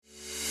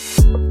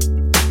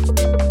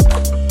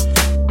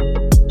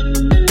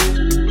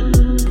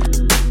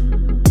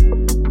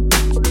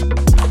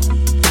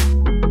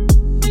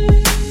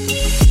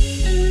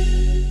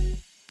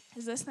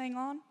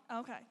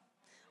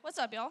What's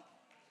up, y'all?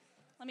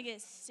 Let me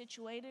get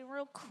situated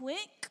real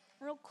quick.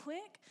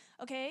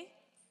 Okay,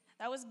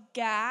 that was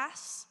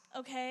gas,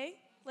 okay?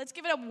 Let's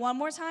give it up one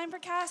more time for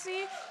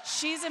Cassie.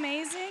 She's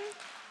amazing.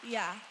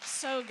 Yeah,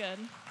 so good.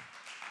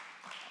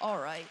 All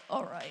right.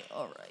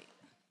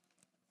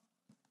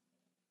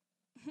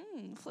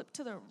 Flip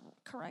to the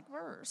correct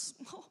verse.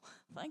 Oh,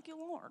 thank you,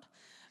 Lord.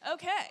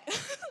 Okay.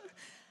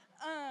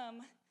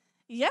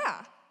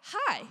 Yeah.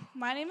 Hi,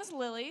 my name is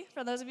Lily.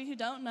 For those of you who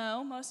don't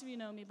know, most of you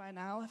know me by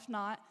now. If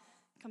not,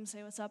 come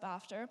say what's up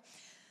after.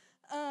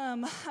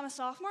 I'm a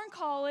sophomore in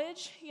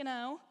college,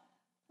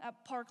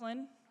 at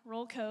Parkland,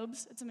 Roll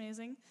Cobes. It's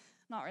amazing.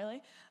 Not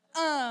really.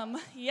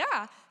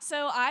 Yeah.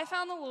 So I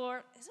found the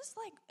Lord. Is this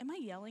am I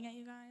yelling at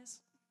you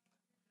guys?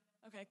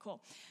 Okay,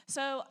 cool.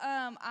 So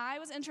I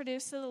was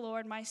introduced to the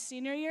Lord my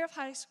senior year of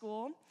high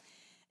school,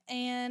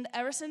 and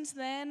ever since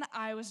then,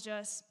 I was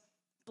just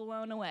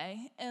blown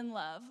away in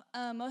love.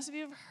 Most of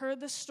you have heard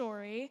the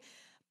story,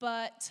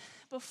 but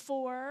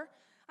before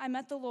I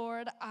met the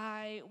Lord,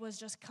 I was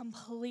just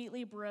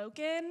completely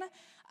broken.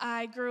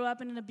 I grew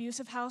up in an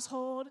abusive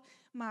household.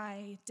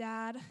 My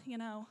dad,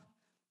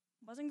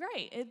 wasn't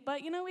great,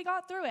 but we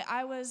got through it.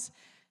 I was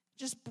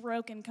just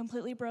broken,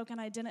 completely broken.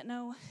 I didn't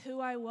know who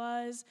I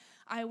was.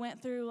 I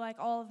went through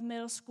all of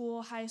middle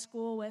school, high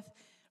school with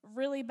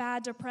really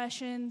bad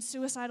depression,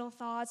 suicidal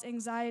thoughts,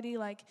 anxiety,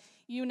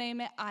 you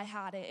name it, I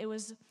had it. It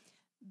was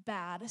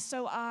bad.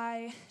 So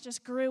I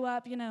just grew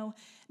up,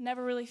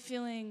 never really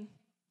feeling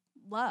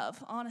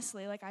love,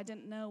 honestly. I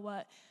didn't know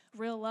what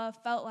real love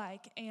felt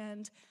like,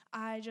 and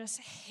I just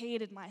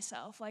hated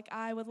myself.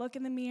 I would look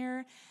in the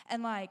mirror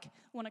and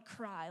want to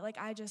cry.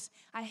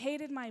 I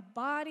hated my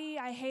body.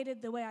 I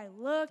hated the way I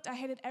looked. I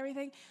hated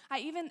everything. I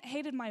even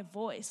hated my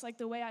voice,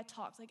 the way I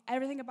talked,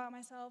 everything about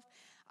myself.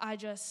 I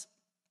just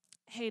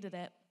hated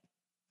it.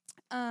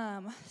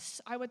 I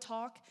would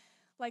talk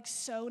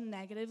so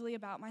negatively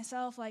about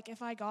myself.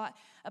 If I got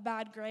a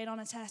bad grade on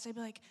a test, I'd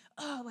be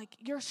oh,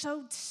 you're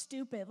so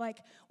stupid.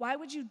 Why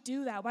would you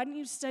do that? Why didn't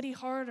you study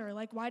harder?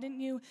 Why didn't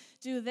you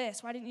do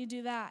this? Why didn't you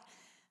do that?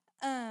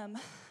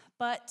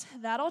 But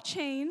that all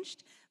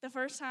changed the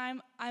first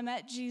time I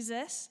met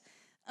Jesus.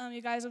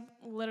 You guys have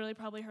literally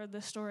probably heard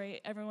this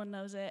story. Everyone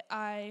knows it.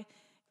 I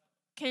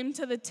came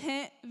to the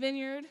tent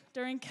vineyard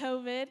during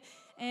COVID,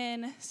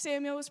 and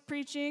Samuel was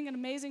preaching an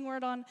amazing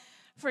word on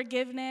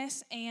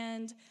forgiveness,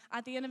 and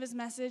at the end of his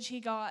message, he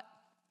got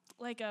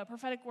a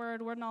prophetic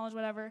word knowledge,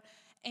 whatever,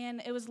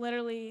 and it was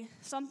literally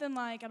something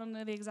I don't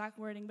know the exact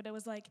wording, but it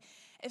was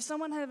if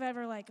someone had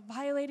ever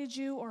violated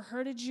you or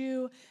hurted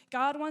you,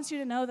 God wants you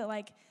to know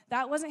that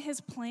that wasn't his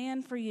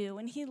plan for you,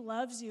 and he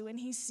loves you, and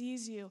he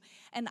sees you.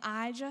 And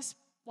I just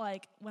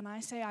when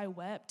I say I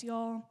wept,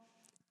 y'all,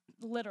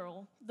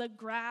 literal, the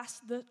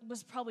grass that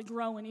was probably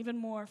growing even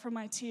more from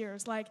my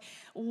tears,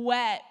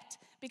 wept,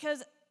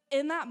 because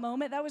in that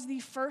moment, that was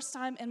the first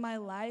time in my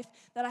life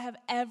that I have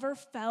ever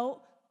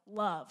felt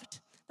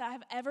loved, that I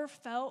have ever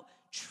felt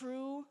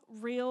true,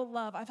 real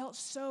love. I felt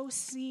so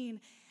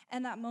seen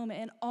in that moment.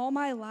 In all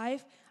my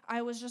life,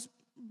 I was just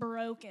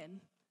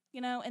broken,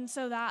 and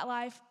so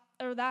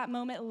that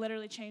moment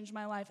literally changed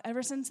my life.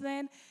 Ever since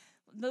then,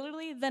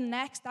 literally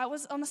that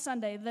was on a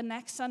Sunday, the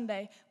next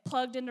Sunday,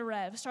 plugged into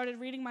Rev, started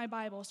reading my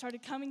Bible,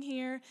 started coming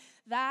here.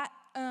 That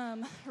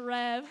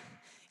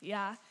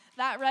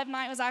Rev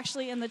night was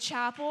actually in the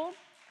chapel.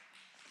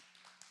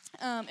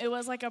 It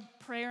was a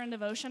prayer and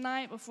devotion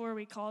night before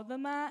we called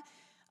them that.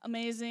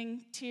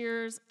 Amazing,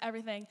 tears,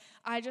 everything.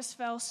 I just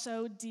fell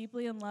so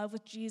deeply in love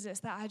with Jesus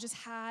that I just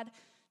had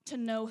to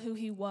know who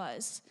he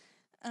was.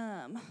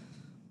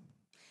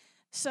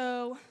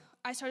 So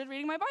I started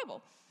reading my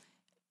Bible.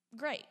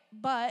 Great,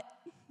 but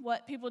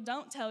what people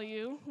don't tell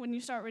you when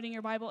you start reading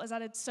your Bible is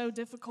that it's so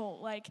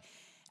difficult.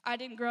 I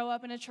didn't grow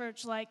up in a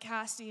church like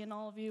Cassie and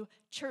all of you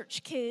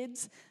church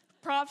kids.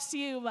 Props to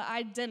you, but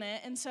I didn't.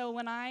 And so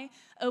when I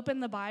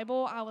opened the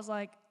Bible, I was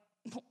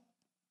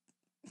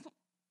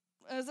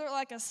is there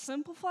a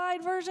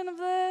simplified version of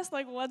this?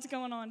 What's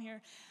going on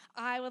here?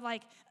 I would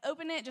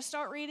open it, just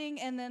start reading,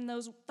 and then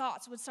those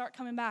thoughts would start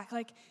coming back.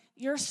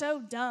 You're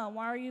so dumb.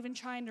 Why are you even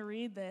trying to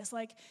read this?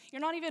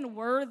 You're not even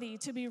worthy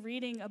to be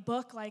reading a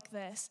book like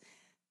this.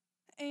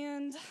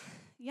 And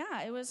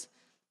yeah, it was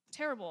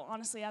terrible,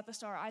 honestly, at the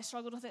start. I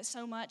struggled with it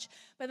so much.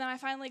 But then I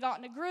finally got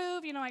in a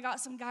groove. I got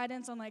some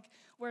guidance on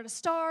where to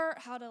start,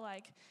 how to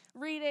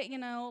read it,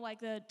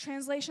 the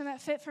translation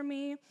that fit for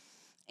me.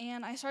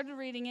 And I started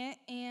reading it,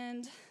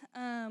 and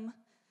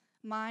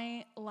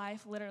my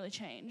life literally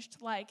changed.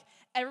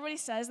 Everybody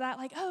says that,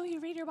 oh, you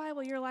read your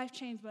Bible, your life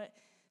changed. But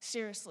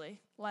seriously,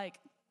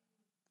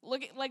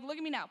 look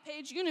at me now.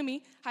 Paige, you knew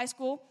me, high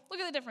school. Look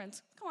at the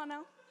difference. Come on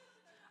now.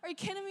 Are you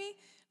kidding me?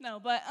 No,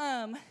 but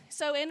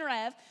so in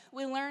Rev,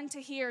 we learn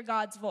to hear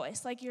God's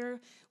voice.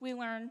 We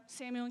learn,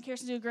 Samuel and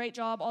Kirsten do a great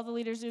job, all the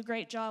leaders do a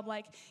great job,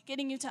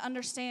 getting you to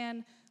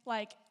understand,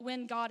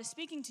 when God is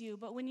speaking to you.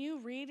 But when you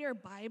read your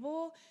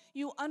Bible,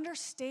 you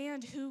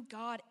understand who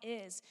God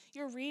is.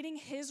 You're reading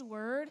his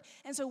word,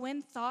 and so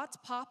when thoughts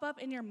pop up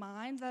in your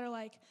mind that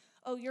are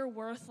oh, you're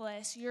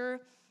worthless, you're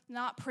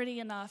not pretty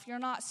enough, you're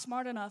not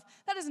smart enough.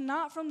 That is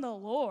not from the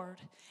Lord.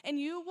 And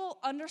you will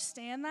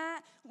understand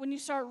that when you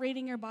start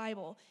reading your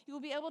Bible. You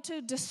will be able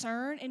to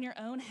discern in your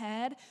own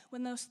head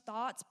when those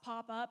thoughts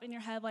pop up in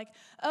your head like,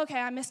 okay,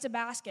 I missed a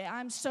basket.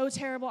 I'm so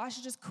terrible. I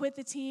should just quit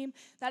the team.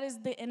 That is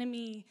the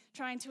enemy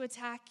trying to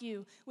attack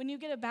you. When you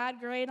get a bad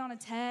grade on a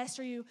test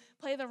or you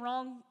play the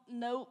wrong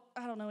note,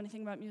 I don't know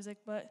anything about music,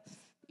 but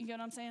you get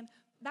what I'm saying?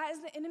 That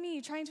is the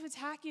enemy trying to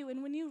attack you.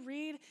 And when you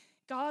read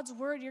God's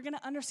word, you're going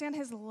to understand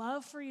his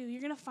love for you.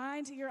 You're going to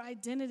find your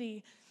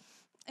identity.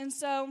 And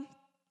so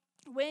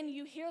when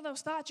you hear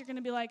those thoughts, you're going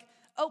to be like,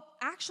 oh,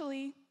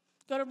 actually,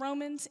 go to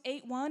Romans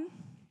 8:1.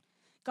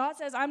 God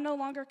says, I'm no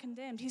longer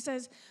condemned. He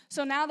says,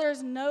 so now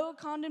there's no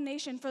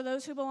condemnation for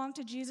those who belong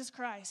to Jesus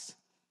Christ.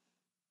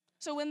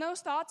 So when those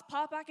thoughts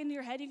pop back into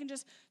your head, you can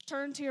just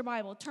turn to your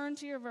Bible, turn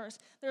to your verse.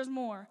 There's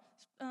more.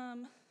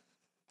 1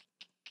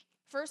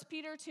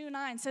 Peter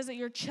 2:9 says that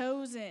you're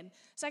chosen.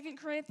 2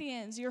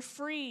 Corinthians, you're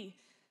free.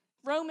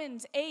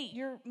 Romans 8,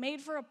 you're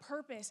made for a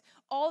purpose.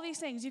 All these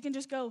things, you can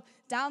just go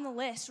down the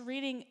list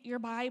reading your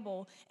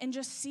Bible and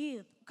just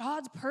see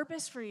God's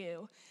purpose for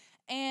you.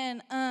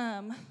 And,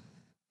 what?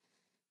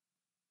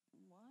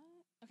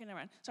 Okay, never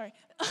mind. Sorry.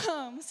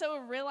 So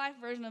a real life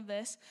version of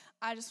this,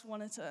 I just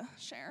wanted to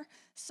share.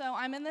 So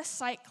I'm in this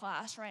psych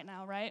class right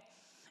now, right?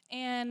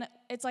 And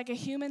it's like a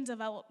human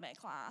development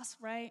class,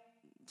 right?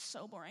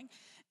 So boring.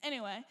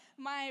 Anyway,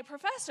 my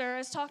professor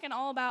is talking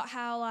all about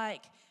how,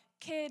 like,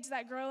 kids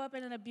that grow up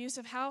in an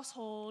abusive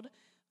household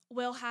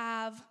will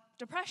have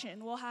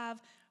depression, will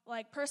have,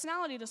 like,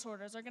 personality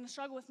disorders, are going to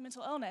struggle with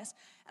mental illness.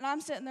 And I'm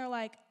sitting there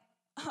like,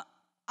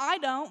 I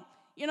don't.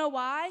 You know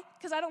why?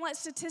 Because I don't let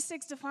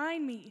statistics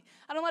define me.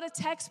 I don't let a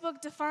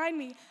textbook define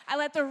me. I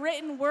let the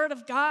written word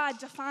of God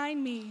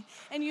define me.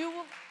 And you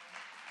will...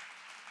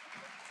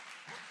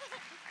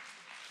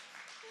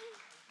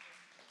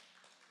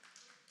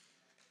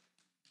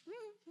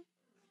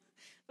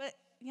 But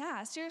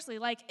yeah, seriously,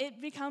 like, it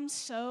becomes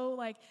so,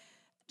 like,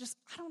 just,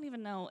 I don't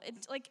even know.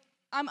 It's like,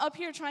 I'm up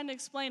here trying to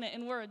explain it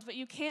in words, but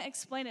you can't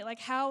explain it, like,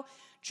 how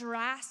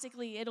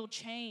drastically it'll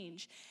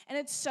change. And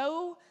it's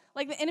so,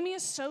 like, the enemy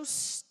is so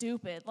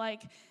stupid.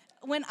 Like,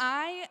 when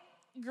I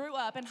grew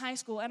up in high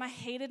school and I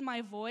hated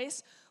my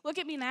voice, look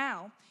at me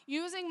now,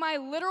 using my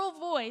literal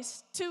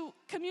voice to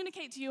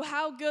communicate to you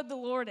how good the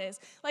Lord is.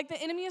 Like,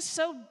 the enemy is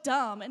so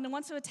dumb and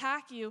wants to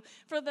attack you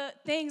for the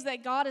things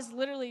that God is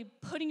literally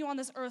putting you on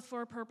this earth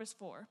for a purpose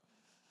for.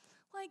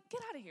 Like,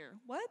 get out of here.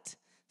 What?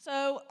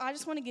 So I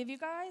just want to give you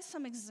guys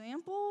some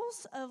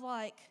examples of,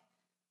 like,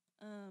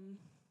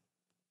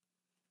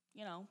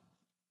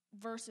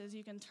 verses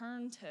you can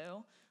turn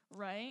to,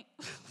 right?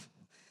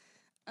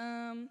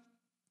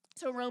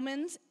 So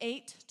Romans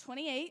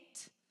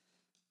 8:28.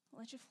 I'll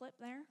let you flip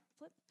there.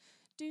 Flip.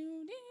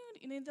 You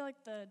need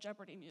the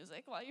Jeopardy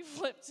music while you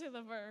flip to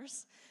the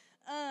verse.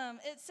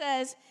 It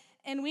says,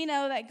 and we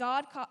know that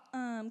God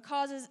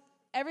causes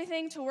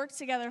everything to work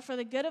together for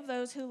the good of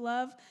those who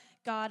love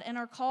God and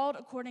are called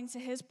according to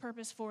his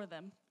purpose for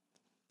them.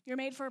 You're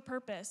made for a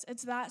purpose.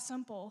 It's that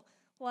simple.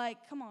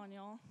 Like, come on,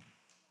 y'all.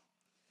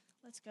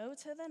 Let's go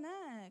to the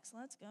next.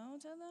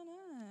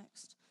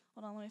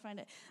 Hold on, let me find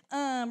it.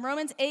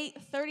 Romans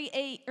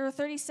 8:38 or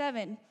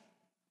 37.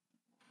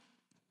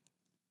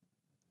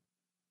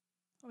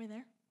 Are we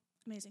there?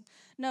 Amazing.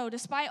 No,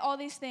 despite all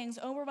these things,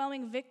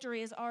 overwhelming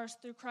victory is ours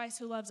through Christ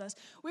who loves us.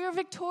 We are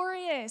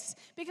victorious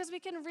because we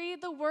can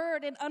read the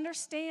word and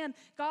understand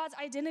God's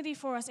identity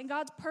for us and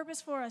God's purpose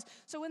for us.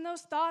 So when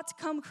those thoughts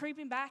come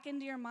creeping back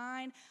into your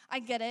mind, I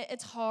get it.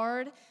 It's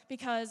hard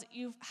because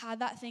you've had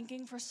that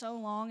thinking for so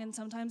long, and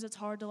sometimes it's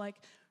hard to, like,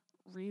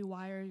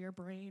 rewire your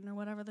brain or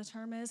whatever the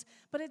term is.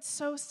 But it's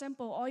so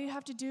simple. All you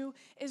have to do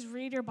is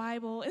read your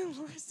Bible and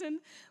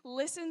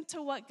listen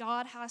to what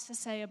God has to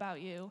say about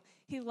you.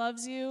 He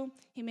loves you.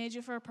 He made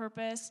you for a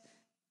purpose.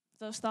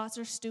 Those thoughts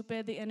are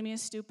stupid. The enemy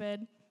is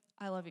stupid.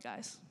 I love you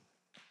guys.